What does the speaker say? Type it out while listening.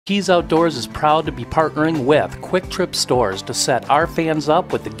Keys Outdoors is proud to be partnering with Quick Trip Stores to set our fans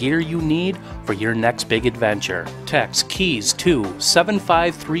up with the gear you need for your next big adventure. Text KEYS to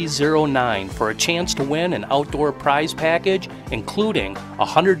 75309 for a chance to win an outdoor prize package, including a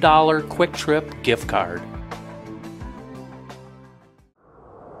 $100 Quick Trip gift card.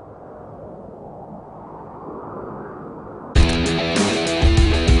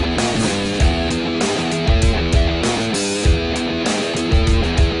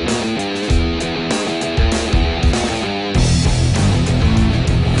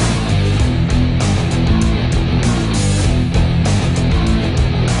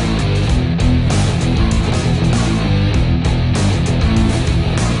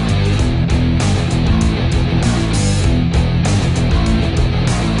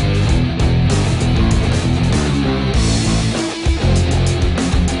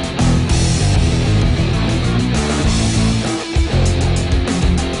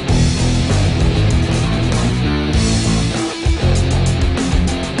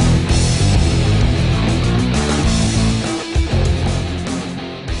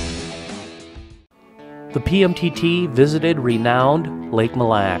 The PMTT visited renowned Lake Mille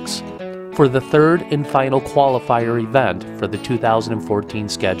Lacs for the third and final qualifier event for the 2014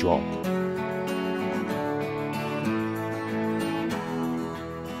 schedule.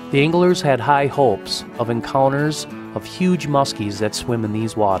 The anglers had high hopes of encounters of huge muskies that swim in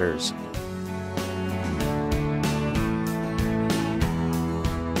these waters.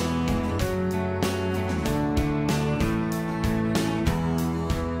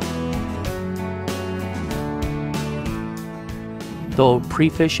 Though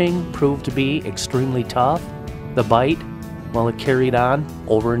pre-fishing proved to be extremely tough, the bite, well, it carried on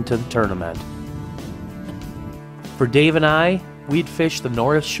over into the tournament. For Dave and I, we'd fished the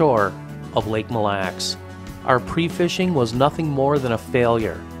north shore of Lake Mille Lacs. Our pre-fishing was nothing more than a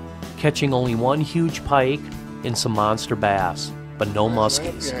failure, catching only one huge pike and some monster bass, but no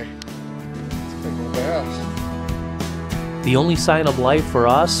muskies. The only sign of life for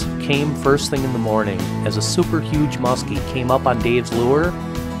us came first thing in the morning as a super huge muskie came up on Dave's lure.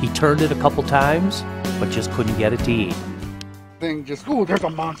 He turned it a couple times, but just couldn't get it to eat. Oh, there's a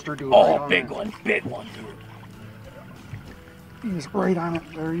monster dude. Oh, right big one, dude. He's right on it.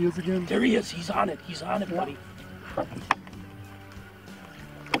 There he is again. There he is. He's on it, buddy.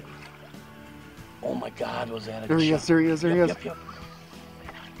 Oh my God, was that a There he is. Yep.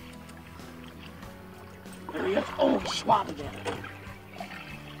 There he is. Oh, he swatted it.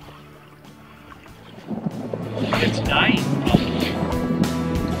 It's dying.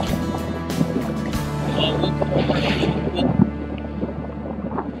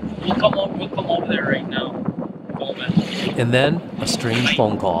 We'll come over there right now. And then a strange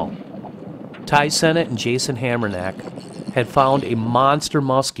phone call. Ty Sennett and Jason Hammerneck had found a monster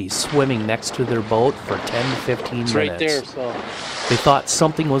muskie swimming next to their boat for 10 to 15 minutes. Right there, so. They thought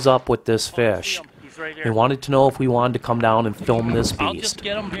something was up with this fish. Right here. They wanted to know if we wanted to come down and film this beast. I'll just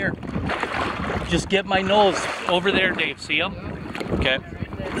get him here. Just get my nose over there, Dave. See him? Okay.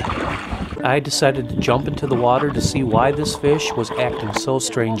 I decided to jump into the water to see why this fish was acting so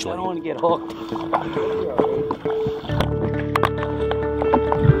strangely. I don't want to get hooked.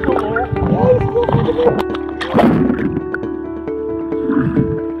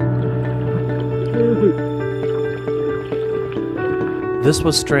 This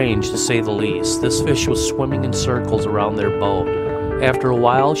was strange, to say the least. This fish was swimming in circles around their boat. After a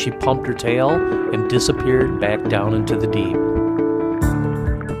while, she pumped her tail and disappeared back down into the deep.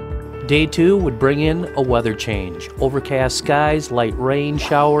 Day 2 would bring in a weather change. Overcast skies, light rain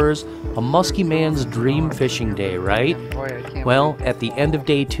showers, a musky man's dream fishing day, right? Well, at the end of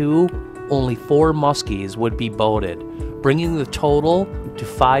Day 2, only 4 muskies would be boated, bringing the total to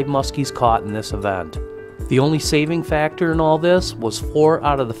 5 muskies caught in this event. The only saving factor in all this was 4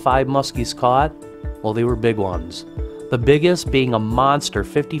 out of the 5 muskies caught, well, they were big ones. The biggest being a monster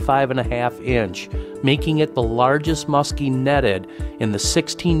 55.5 inch, making it the largest muskie netted in the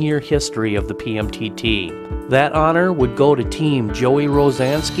 16-year history of the PMTT. That honor would go to Team Joey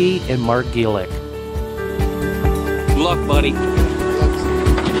Rosansky and Mark Gillick. Good luck, buddy.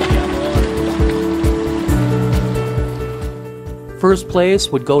 First place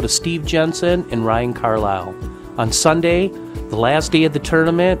would go to Steve Jensen and Ryan Carlisle. On Sunday, the last day of the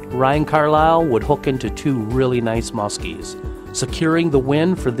tournament, Ryan Carlisle would hook into 2 really nice muskies, securing the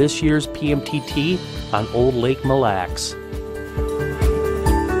win for this year's PMTT on Old Lake Mille Lacs.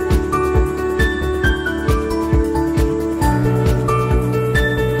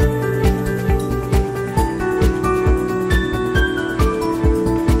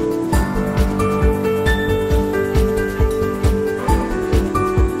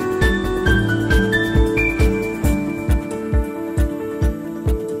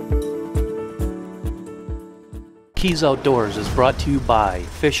 Keys Outdoors is brought to you by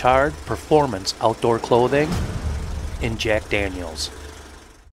Fish Hard Performance Outdoor Clothing and Jack Daniels.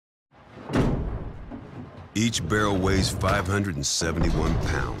 Each barrel weighs 571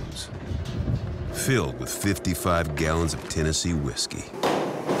 pounds, filled with 55 gallons of Tennessee whiskey.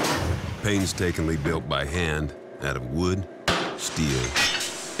 Painstakingly built by hand out of wood, steel,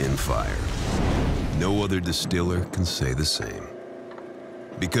 and fire. No other distiller can say the same.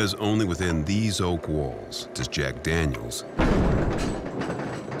 Because only within these oak walls does Jack Daniels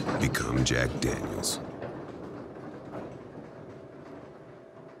become Jack Daniels.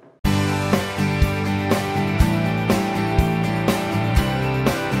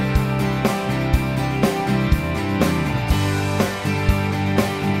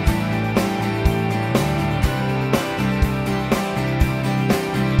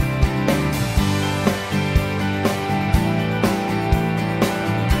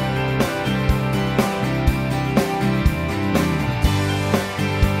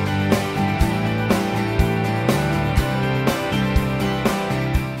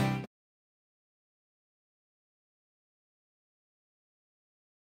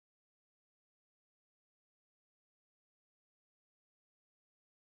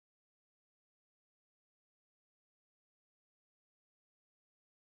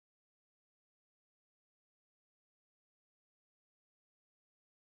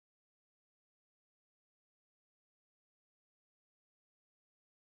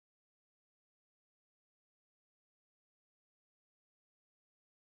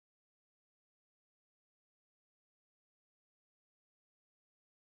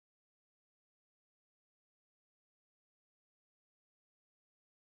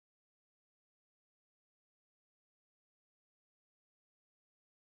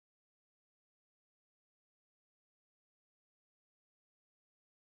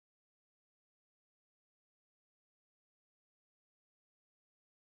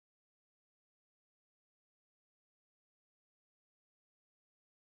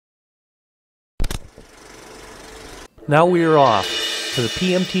 Now we are off to the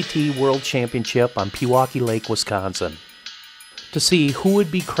PMTT World Championship on Pewaukee Lake, Wisconsin, to see who would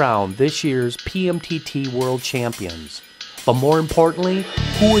be crowned this year's PMTT World Champions, but more importantly,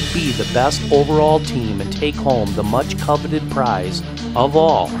 who would be the best overall team and take home the much coveted prize of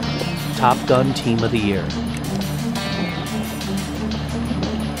all, Top Gun Team of the Year.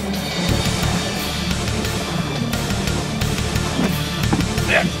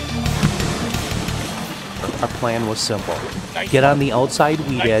 Our plan was simple. Get on the outside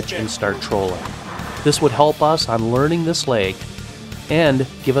weed edge and start trolling. This would help us on learning this lake and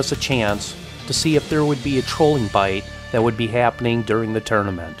give us a chance to see if there would be a trolling bite that would be happening during the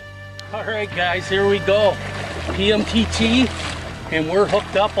tournament. All right, guys, here we go. PMTT, and we're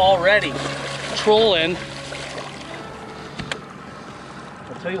hooked up already. Trolling.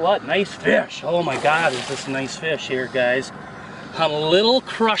 I'll tell you what, nice fish. Oh my God, is this a nice fish here, guys. On a little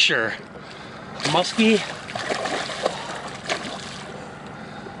crusher. Muskie.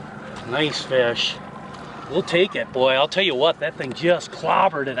 Nice fish. We'll take it, boy. I'll tell you what, that thing just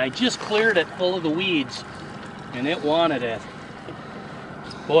clobbered it. I just cleared it full of the weeds, and it wanted it.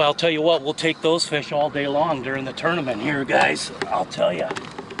 Boy, I'll tell you what, we'll take those fish all day long during the tournament here, guys. I'll tell you.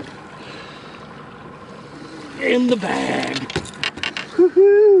 In the bag.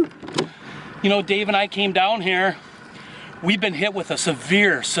 Woohoo! You know, Dave and I came down here. We've been hit with a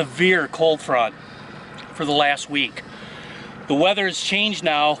severe, severe cold front for the last week. The weather has changed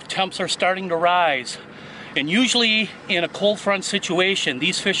now. Temps are starting to rise. And usually in a cold front situation,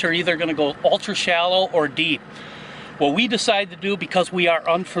 these fish are either going to go ultra shallow or deep. What we decided to do, because we are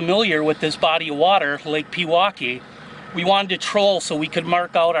unfamiliar with this body of water, Lake Pewaukee, we wanted to troll so we could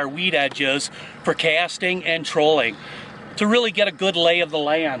mark out our weed edges for casting and trolling to really get a good lay of the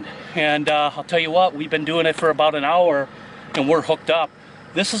land. And I'll tell you what, we've been doing it for about an hour and we're hooked up.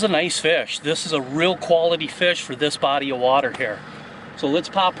 This is a nice fish. This is a real quality fish for this body of water here. So let's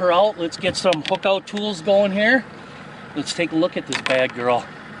pop her out. Let's get some hook out tools going here. Let's take a look at this bad girl.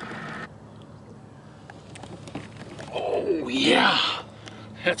 Oh yeah,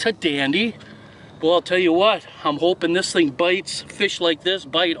 that's a dandy. Well, I'll tell you what, I'm hoping this thing bites. Fish like this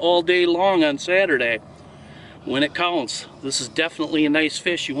bite all day long on Saturday when it counts. This is definitely a nice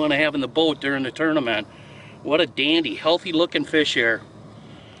fish you want to have in the boat during the tournament. What a dandy, healthy looking fish here.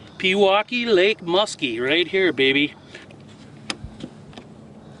 Pewaukee Lake Musky right here, baby.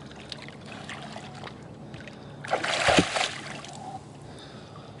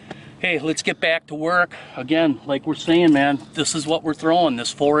 Hey, let's get back to work. Again, like we're saying, man, this is what we're throwing,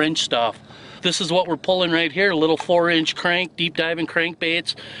 this 4-inch stuff. This is what we're pulling right here, little 4-inch crank, deep diving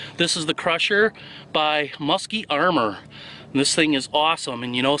crankbaits. This is the Crusher by Musky Armor. And this thing is awesome,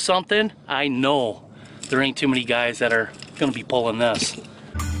 and you know something? I know there ain't too many guys that are gonna be pulling this.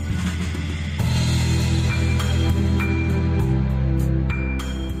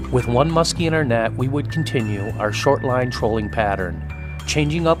 With one muskie in our net, we would continue our short line trolling pattern,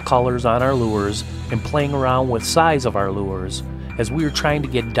 changing up colors on our lures and playing around with size of our lures as we were trying to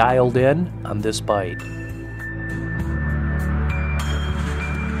get dialed in on this bite.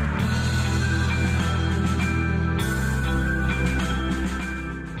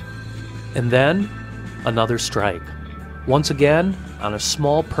 And then, another strike. Once again, on a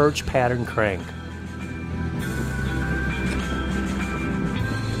small perch pattern crank.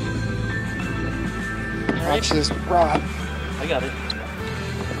 Watch this rod. I got it.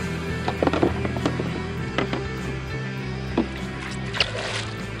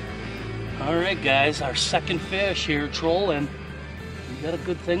 All right, guys, our second fish here trolling. We got a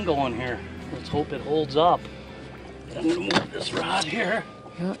good thing going here. Let's hope it holds up. I'm gonna move this rod here.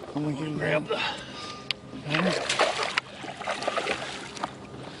 Yeah, I'm gonna Grab the.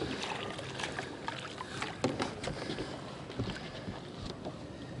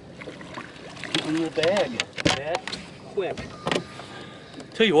 In the bag that quick.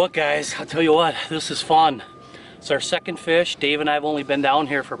 Tell you what, guys, I'll tell you what, this is fun. It's our second fish. Dave and I have only been down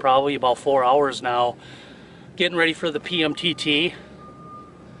here for probably about 4 hours now, getting ready for the PMTT,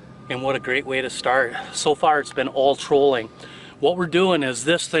 and what a great way to start. So far it's been all trolling. What we're doing is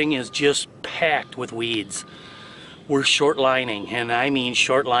this thing is just packed with weeds. We're short lining, and I mean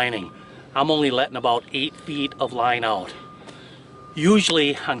short lining. I'm only letting about 8 feet of line out.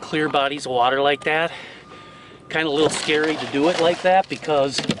 Usually on clear bodies of water like that, kind of a little scary to do it like that,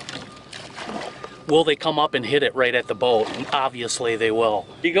 because will they come up and hit it right at the boat? And obviously they will.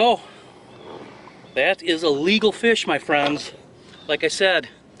 There you go. That is a legal fish, my friends. Like I said,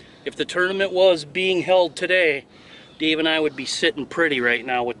 if the tournament was being held today, Dave and I would be sitting pretty right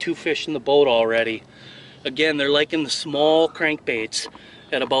now with 2 fish in the boat already. Again, they're liking the small crankbaits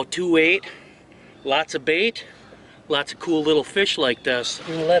at about 2.8. Lots of bait. Lots of cool little fish like this.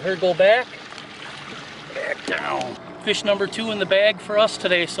 We're gonna let her go back down. Fish number 2 in the bag for us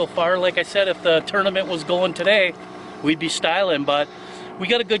today so far. Like I said, if the tournament was going today, we'd be styling, but we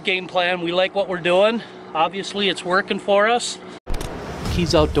got a good game plan. We like what we're doing. Obviously, it's working for us.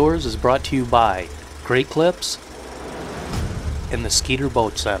 Keys Outdoors is brought to you by Great Clips and the Skeeter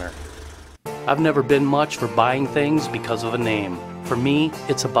Boat Center. I've never been much for buying things because of a name. For me,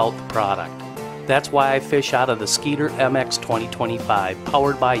 it's about the product. That's why I fish out of the Skeeter MX 2025,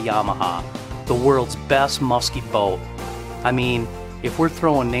 powered by Yamaha, the world's best musky boat. I mean, if we're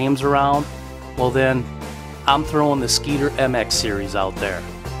throwing names around, well then, I'm throwing the Skeeter MX series out there.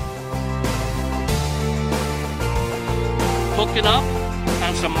 Hooking up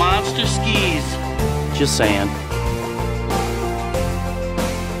on some monster skis. Just saying.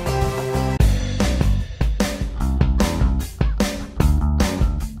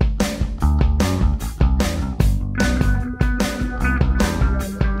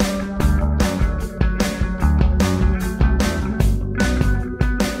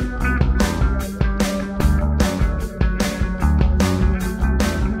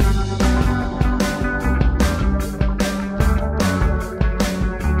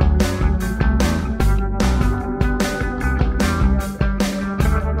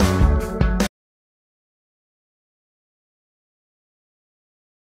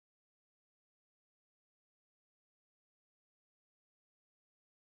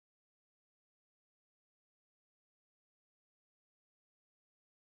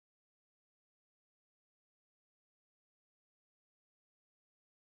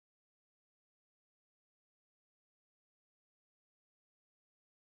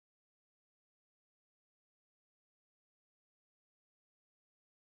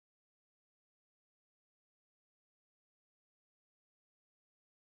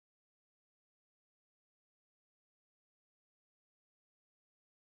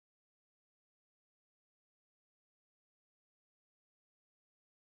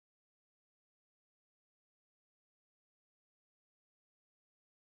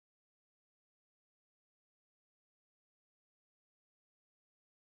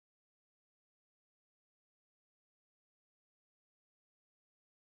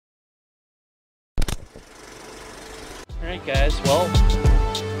 Alright guys, well,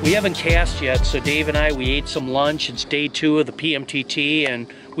 we haven't cast yet, so Dave and I, we ate some lunch. It's day 2 of the PMTT,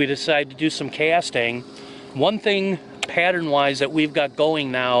 and we decided to do some casting. One thing pattern-wise that we've got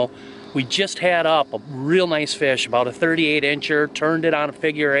going now, We just had up a real nice fish, about a 38-incher, turned it on a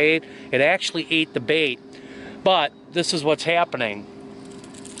figure 8. It actually ate the bait. But this is what's happening.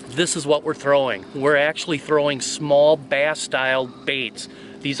 This is what we're throwing. We're actually throwing small bass-style baits.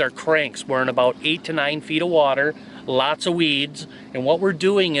 These are cranks. We're in about 8 to 9 feet of water, lots of weeds, and what we're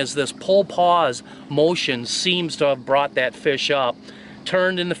doing is this pull pause motion seems to have brought that fish up.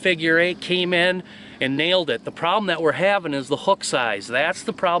 Turned in the figure 8, came in and nailed it. The problem that we're having is the hook size. That's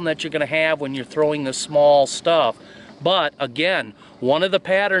the problem that you're gonna have when you're throwing the small stuff. But again, one of the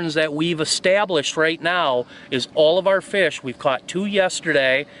patterns that we've established right now is all of our fish, we've caught 2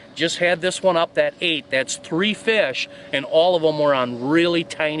 yesterday, just had this one up, that 8, that's 3 fish, and all of them were on really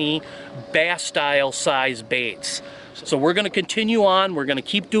tiny bass style size baits. So we're gonna continue on, we're gonna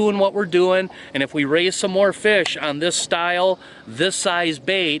keep doing what we're doing, and if we raise some more fish on this style, this size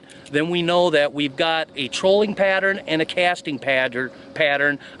bait, then we know that we've got a trolling pattern and a casting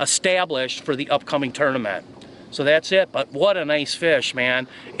pattern established for the upcoming tournament. So that's it, but what a nice fish, man.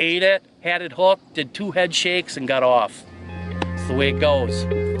 Ate it, had it hooked, did 2 head shakes and got off. That's the way it goes.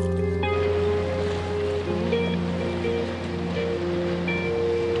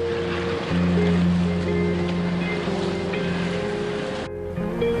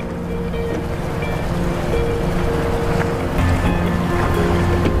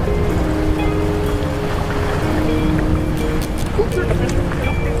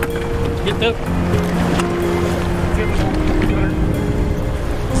 Get the...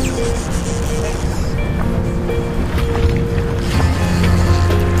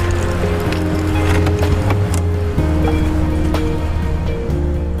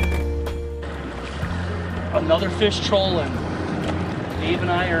 Another fish trolling. Dave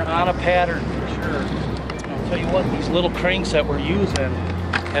and I are on a pattern for sure. I'll tell you what, these little cranks that we're using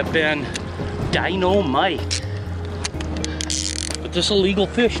have been dynamite. But this illegal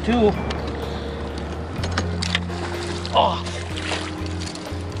fish too. Oh.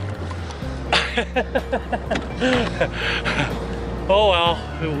 Oh well,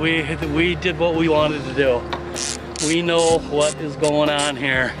 we did what we wanted to do. We know what is going on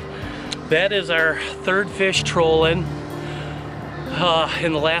here. That is our 3rd fish trolling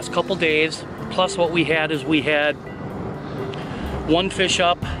in the last couple days. Plus what we had is we had 1 fish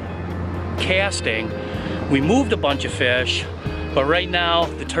up casting. We moved a bunch of fish, but right now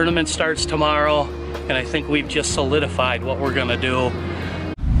the tournament starts tomorrow and I think we've just solidified what we're gonna do.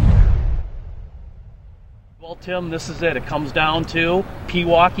 Well, Tim, this is it. It comes down to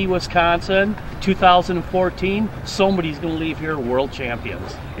Pewaukee, Wisconsin, 2014. Somebody's going to leave here world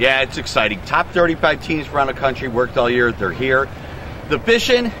champions. Yeah, it's exciting. Top 35 teams around the country worked all year. They're here. The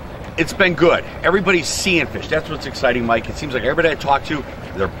fishing, it's been good. Everybody's seeing fish. That's what's exciting, Mike. It seems like everybody I talk to,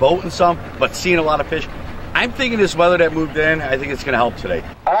 they're boating some, but seeing a lot of fish. I'm thinking this weather that moved in, I think it's going to help today.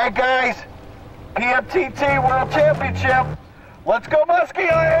 All right, guys. PMTT World Championship. Let's go Musky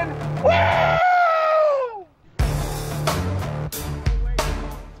Island. Woo!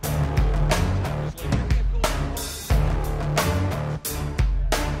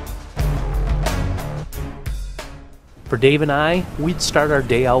 For Dave and I, we'd start our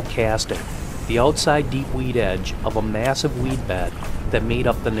day out casting, the outside deep weed edge of a massive weed bed that made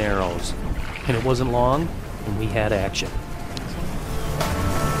up the narrows. And it wasn't long when we had action.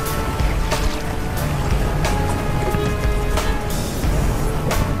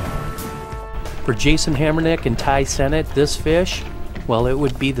 For Jason Hammernick and Ty Sennett, this fish, well, it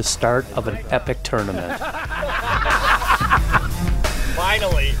would be the start of an epic tournament.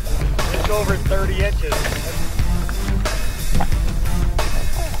 Finally, it's over 30 inches.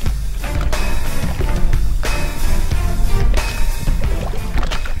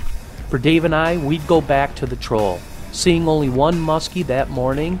 For Dave and I, we'd go back to the troll. Seeing only 1 muskie that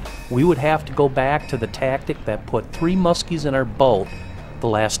morning, we would have to go back to the tactic that put 3 muskies in our boat the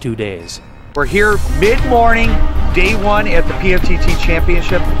last 2 days. We're here mid-morning, day 1 at the PMTT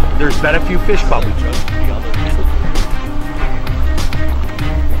Championship. There's been a few fish caught.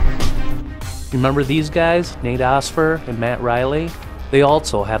 Remember these guys, Nate Osfer and Matt Riley? They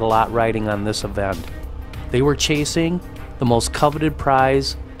also had a lot riding on this event. They were chasing the most coveted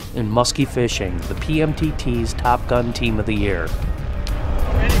prize in musky fishing, the PMTT's Top Gun Team of the Year.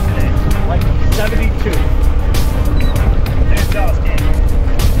 Ready today, like 72. Fantastic.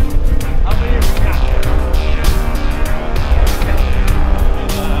 How many have we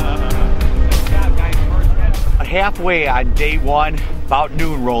got? Halfway on day 1, about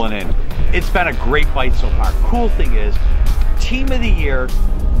noon rolling in. It's been a great fight so far. Cool thing is, Team of the Year,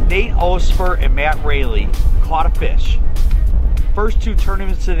 Nate Osfer and Matt Riley caught a fish. First 2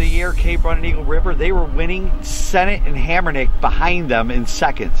 tournaments of the year, Cape Run and Eagle River, they were winning. Sennett and Hammernick behind them in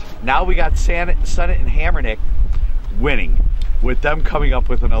seconds. Now we got Sennett and Hammernick winning, with them coming up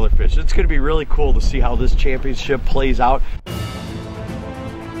with another fish. It's going to be really cool to see how this championship plays out.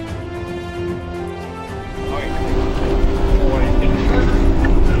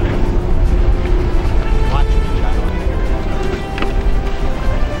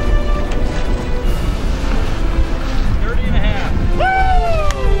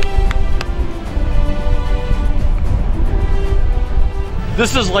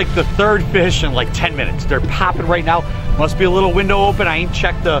 This is like the third fish in like 10 minutes. They're popping right now. Must be a little window open. I ain't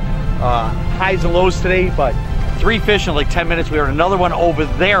checked the highs and lows today, but 3 fish in like 10 minutes. We heard another one over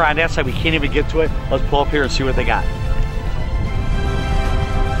there on that side. We can't even get to it. Let's pull up here and see what they got.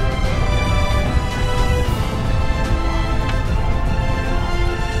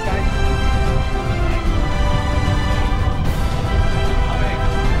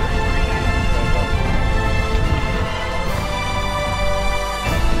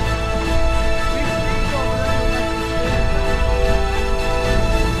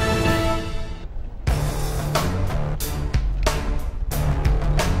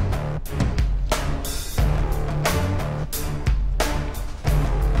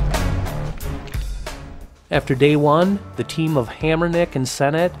 After day 1, the team of Hammernick and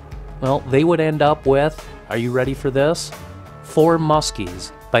Sennett, well, they would end up with, are you ready for this? 4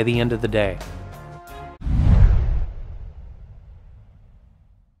 muskies by the end of the day.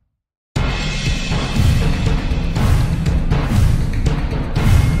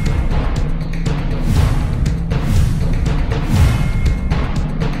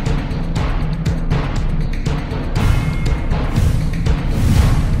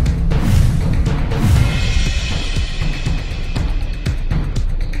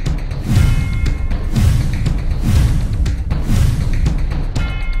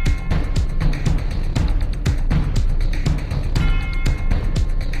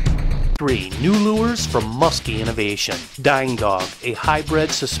 New lures from Musky Innovation. Dying Dog, a hybrid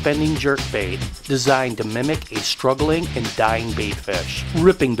suspending jerkbait designed to mimic a struggling and dying baitfish.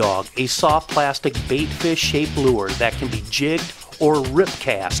 Ripping Dog, a soft plastic baitfish shaped lure that can be jigged or rip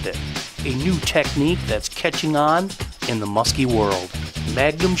casted. A new technique that's catching on in the musky world.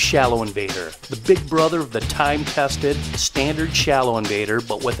 Magnum Shallow Invader, the big brother of the time-tested standard shallow invader,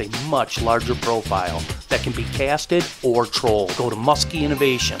 but with a much larger profile that can be casted or trolled. Go to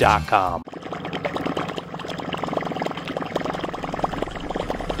muskyinnovation.com.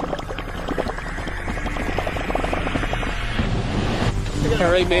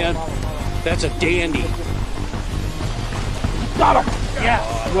 All right, man. That's a dandy. Got him. Yeah.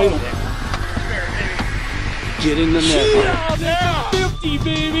 Right. Get in the net. Yeah. 50,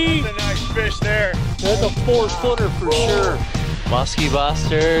 baby. That's a nice fish there. That's a 4-footer for sure. Musky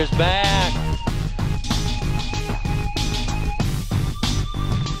Busters back.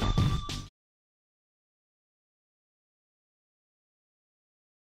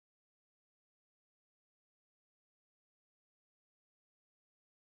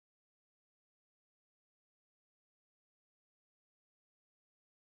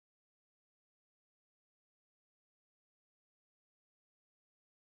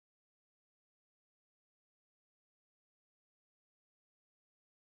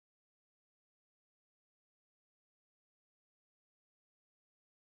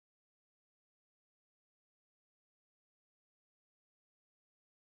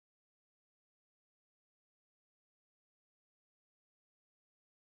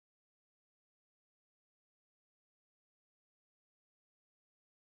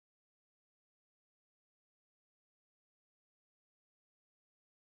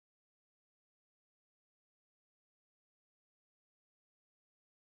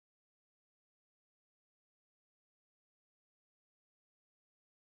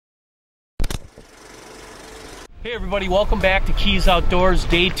 Hey everybody, welcome back to Keys Outdoors,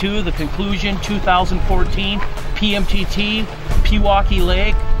 Day 2, the conclusion, 2014 PMTT Pewaukee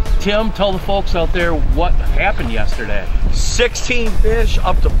Lake. Tim, tell the folks out there what happened yesterday. 16 fish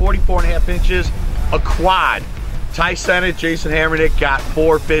up to 44.5 inches, a quad. Ty Sennett, Jason Hammernick got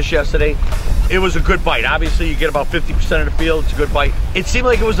 4 fish yesterday. It was a good bite. Obviously, you get about 50% of the field. It's a good bite. It seemed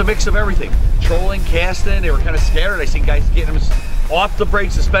like it was a mix of everything. Trolling, casting, they were kind of scattered. I seen guys getting them off the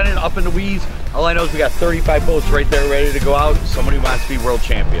brake, suspended, up in the weeds. All I know is we got 35 boats right there ready to go out. Somebody wants to be world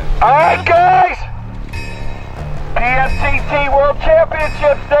champion. All right, guys. PMTT World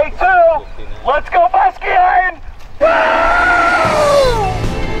Championships Day 2. Let's go musky iron. Woo!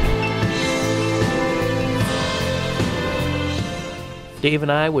 Dave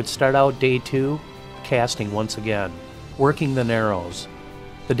and I would start out day 2 casting once again, working the narrows.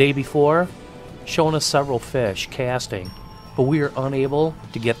 The day before, showing us several fish casting, but we are unable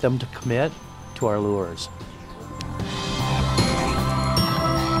to get them to commit to our lures.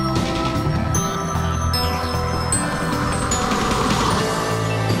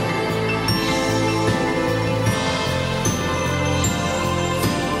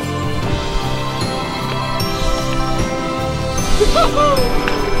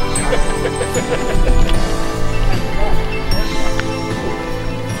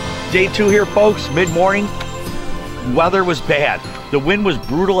 Day 2 here, folks, mid-morning. Weather was bad. The wind was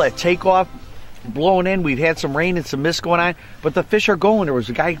brutal at takeoff, blowing in. We'd had some rain and some mist going on, but the fish are going. There was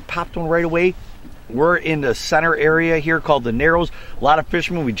a guy who popped one right away. We're in the center area here called the Narrows. A lot of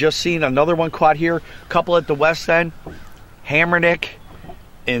fishermen. We just seen another one caught here. A couple at the west end. Hammernick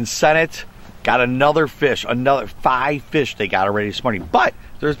and Senate got another fish. Another 5 fish they got already this morning. But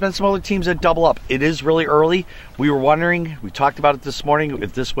there's been some other teams that double up. It is really early. We were wondering, we talked about it this morning,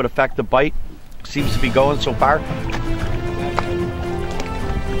 if this would affect the bite. Seems to be going so far.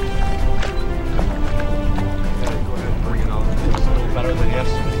 Better than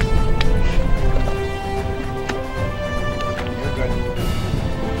yesterday.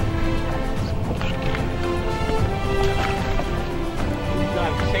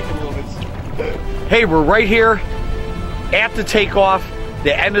 Hey, we're right here at the takeoff,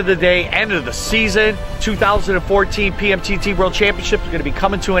 the end of the day, end of the season. 2014 PMTT World Championship is going to be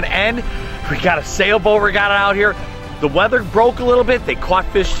coming to an end. We got a sailboat regatta out here. The weather broke a little bit. They caught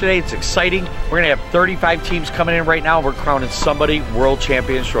fish today. It's exciting. We're going to have 35 teams coming in right now. We're crowning somebody world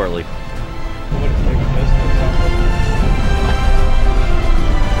champion shortly.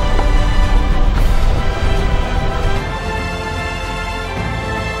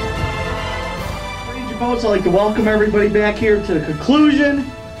 I'd like to welcome everybody back here to the conclusion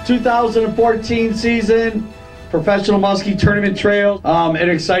 2014 season professional muskie tournament trail. An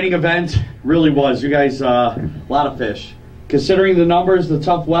exciting event, really was. You guys, a lot of fish. Considering the numbers, the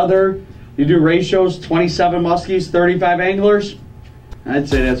tough weather, you do ratios, 27 muskies, 35 anglers. I'd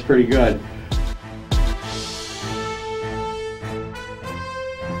say that's pretty good.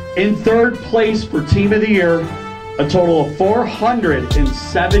 In third place for Team of the Year, a total of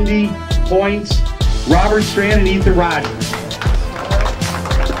 470 points. Robert Strand and Ethan Rogers.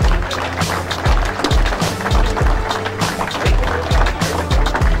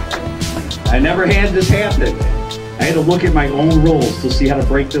 I never had this happen. I had to look at my own rules to see how to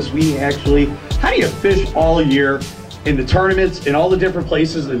break this. How do you fish all year in the tournaments in all the different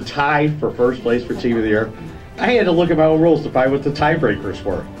places and tie for first place for Team of the Year? I had to look at my own rules to find what the tiebreakers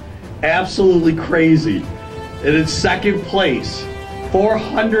were. Absolutely crazy. And in second place,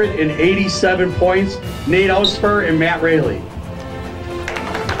 487 points, Nate Ausper and Matt Rayleigh.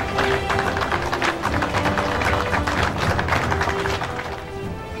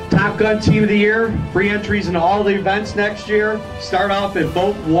 Top Gun Team of the Year, free entries into all the events next year. Start off at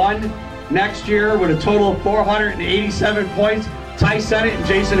Boat 1 next year with a total of 487 points, Ty Sennett and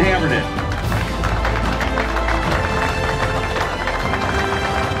Jason Hammernick.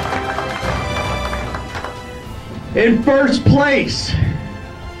 In first place,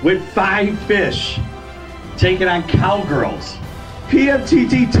 with 5 fish, taking on Cowgirls,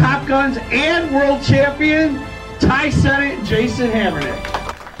 PMTT Top Guns and World Champion, Ty Sennett and Jason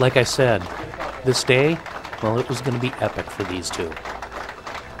Hammernick. Like I said, this day, well, it was going to be epic for these two.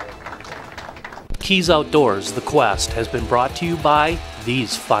 Keys Outdoors, The Quest, has been brought to you by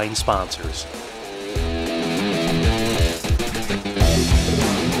these fine sponsors.